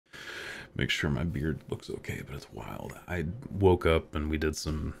Make sure my beard looks okay, but it's wild. I woke up and we did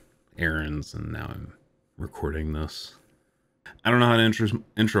some errands, and now I'm recording this. I don't know how to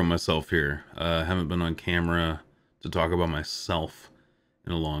intro myself here. I haven't been on camera to talk about myself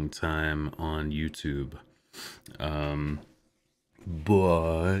in a long time on YouTube.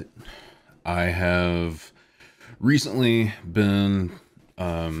 But I have recently been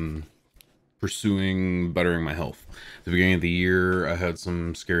pursuing bettering my health. At the beginning of the year, I had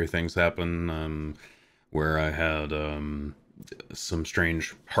some scary things happen where I had some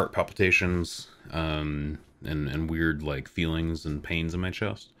strange heart palpitations and weird like feelings and pains in my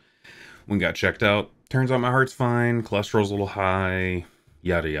chest. When got checked out, turns out my heart's fine, cholesterol's a little high,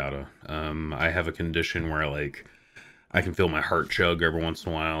 yada yada. I have a condition where like I can feel my heart chug every once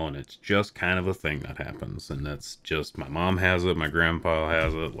in a while, and it's just kind of a thing that happens. And that's just, my mom has it, my grandpa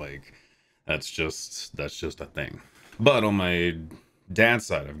has it, like that's just a thing. But on my dad's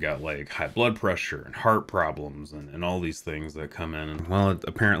side, I've got like high blood pressure and heart problems and all these things that come in. And well,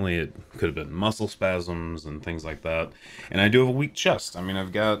 apparently it could have been muscle spasms and things like that. And I do have a weak chest. I mean, I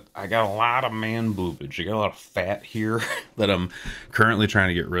got a lot of man boobage. I got a lot of fat here that I'm currently trying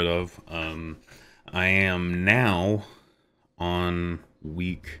to get rid of. I am now on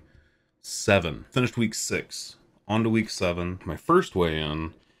week 7. Finished week 6. On to week 7. My first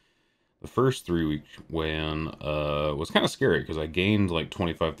weigh-in, the first 3-week weigh-in was kind of scary because I gained like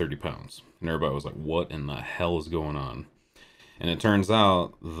 25-30 pounds. And everybody was like, what in the hell is going on? And it turns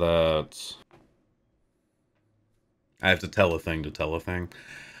out that I have to tell a thing to tell a thing.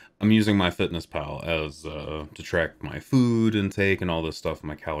 I'm using MyFitnessPal as to track my food intake and all this stuff,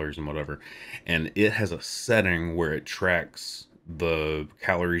 my calories and whatever. And it has a setting where it tracks the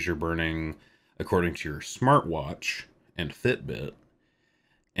calories you're burning according to your smartwatch and Fitbit,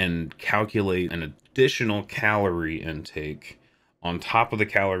 and calculate an additional calorie intake on top of the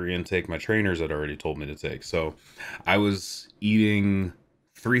calorie intake my trainers had already told me to take. So I was eating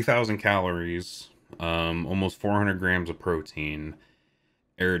 3,000 calories, almost 400 grams of protein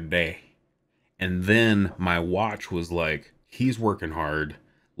every day. And then my watch was like, he's working hard.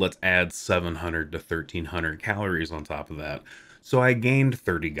 Let's add 700 to 1,300 calories on top of that. So I gained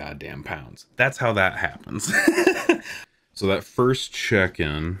 30 goddamn pounds. That's how that happens. So that first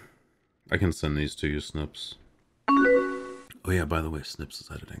check-in, I can send these to you, Snips. Oh yeah, by the way, Snips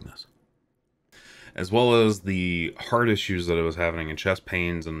is editing this. As well as the heart issues that I was having and chest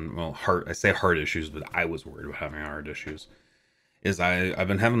pains and, well, I say heart issues, but I was worried about having heart issues. I've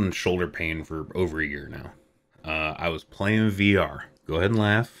been having shoulder pain for over a year now. I was playing VR. Go ahead and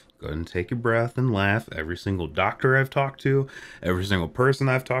laugh. Go ahead and take your breath and laugh. Every single doctor I've talked to, every single person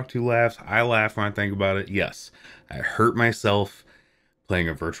I've talked to laughs. I laugh when I think about it. Yes, I hurt myself playing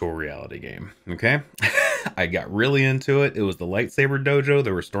a virtual reality game. Okay? I got really into it. It was the lightsaber dojo.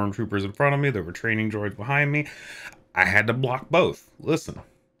 There were stormtroopers in front of me. There were training droids behind me. I had to block both. Listen,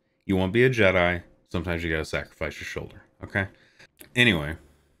 you want to be a Jedi, sometimes you gotta sacrifice your shoulder. Okay? Anyway,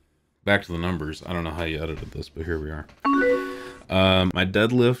 back to the numbers. I don't know how you edited this, but here we are. My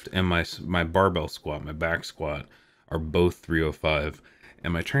deadlift and my barbell squat, my back squat, are both 305.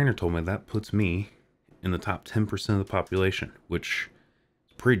 And my trainer told me that puts me in the top 10% of the population, which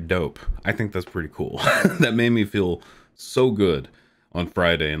is pretty dope. I think that's pretty cool. That made me feel so good on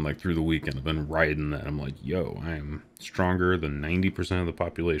Friday and like through the weekend. I've been riding that. I'm like, yo, I am stronger than 90% of the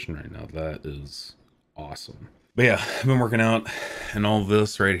population right now. That is awesome. But yeah, I've been working out, and all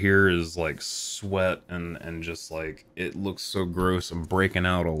this right here is like sweat and just like, it looks so gross. I'm breaking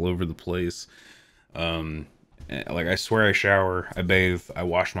out all over the place. Like I swear I shower, I bathe, I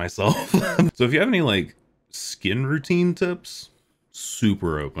wash myself. So if you have any like skin routine tips,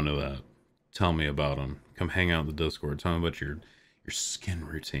 super open to that. Tell me about them. Come hang out in the Discord. Tell me about your skin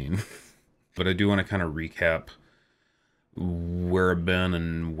routine. But I do want to kind of recap where I've been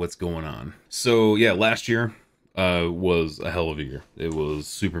and what's going on. So yeah, last year was a hell of a year. It was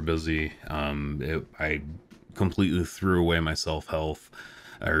super busy. I completely threw away my self-health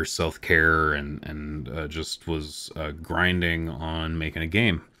or self-care and just was grinding on making a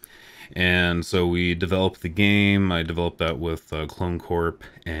game. And so we developed the game. I developed that with Clone Corp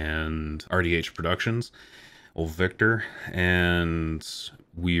and RDH Productions, old Victor, and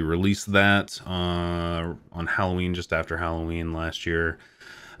we released that on Halloween, just after Halloween last year.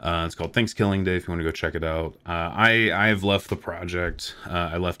 It's called Thanksgiving Day if you want to go check it out. I've left the project.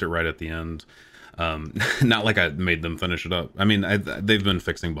 I left it right at the end. Not like I made them finish it up. I mean, they've been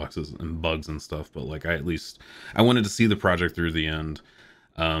fixing bugs and stuff, but like I wanted to see the project through the end.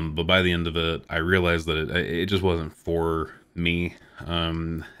 But by the end of it, I realized that it just wasn't for me.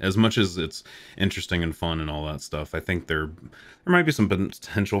 As much as it's interesting and fun and all that stuff, I think there might be some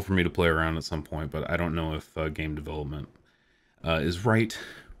potential for me to play around at some point, but I don't know if game development is right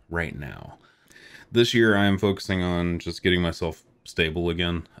now. This year, I am focusing on just getting myself stable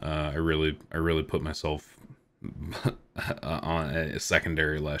again. I really put myself on a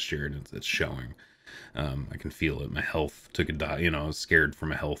secondary last year, and it's showing. I can feel it. My health took a dive. I was scared for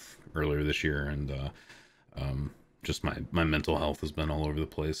my health earlier this year, and just my mental health has been all over the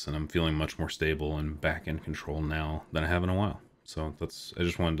place, and I'm feeling much more stable and back in control now than I have in a while. So I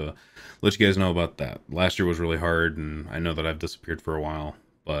just wanted to let you guys know about that. Last year was really hard, and I know that I've disappeared for a while,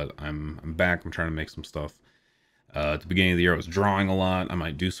 but I'm back. I'm trying to make some stuff. At the beginning of the year, I was drawing a lot. I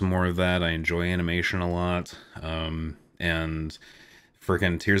might do some more of that. I enjoy animation a lot. And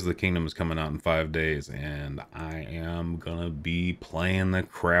freaking Tears of the Kingdom is coming out in 5 days, and I am gonna be playing the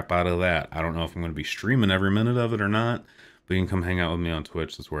crap out of that. I don't know if I'm gonna be streaming every minute of it or not, but you can come hang out with me on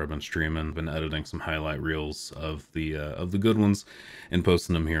Twitch. That's where I've been streaming. I've been editing some highlight reels of the good ones and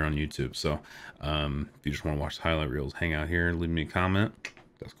posting them here on YouTube. So if you just want to watch the highlight reels, hang out here and leave me a comment.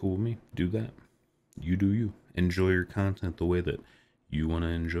 That's cool with me. Do that. You do you. Enjoy your content the way that you want to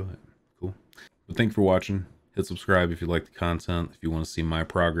enjoy it. Cool. But thank you for watching. Hit subscribe if you like the content, if you want to see my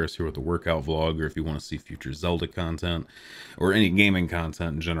progress here with the workout vlog, or if you want to see future Zelda content, or any gaming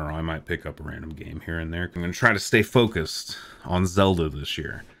content in general. I might pick up a random game here and there. I'm going to try to stay focused on Zelda this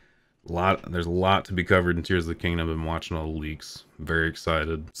year. There's a lot to be covered in Tears of the Kingdom. I've been watching all the leaks. I'm very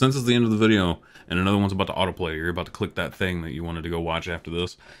excited. Since it's the end of the video, and another one's about to autoplay, you're about to click that thing that you wanted to go watch after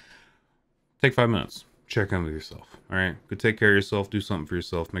this, take 5 minutes. Check in with yourself. All right? Go take care of yourself. Do something for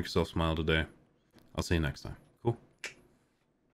yourself. Make yourself smile today. I'll see you next time.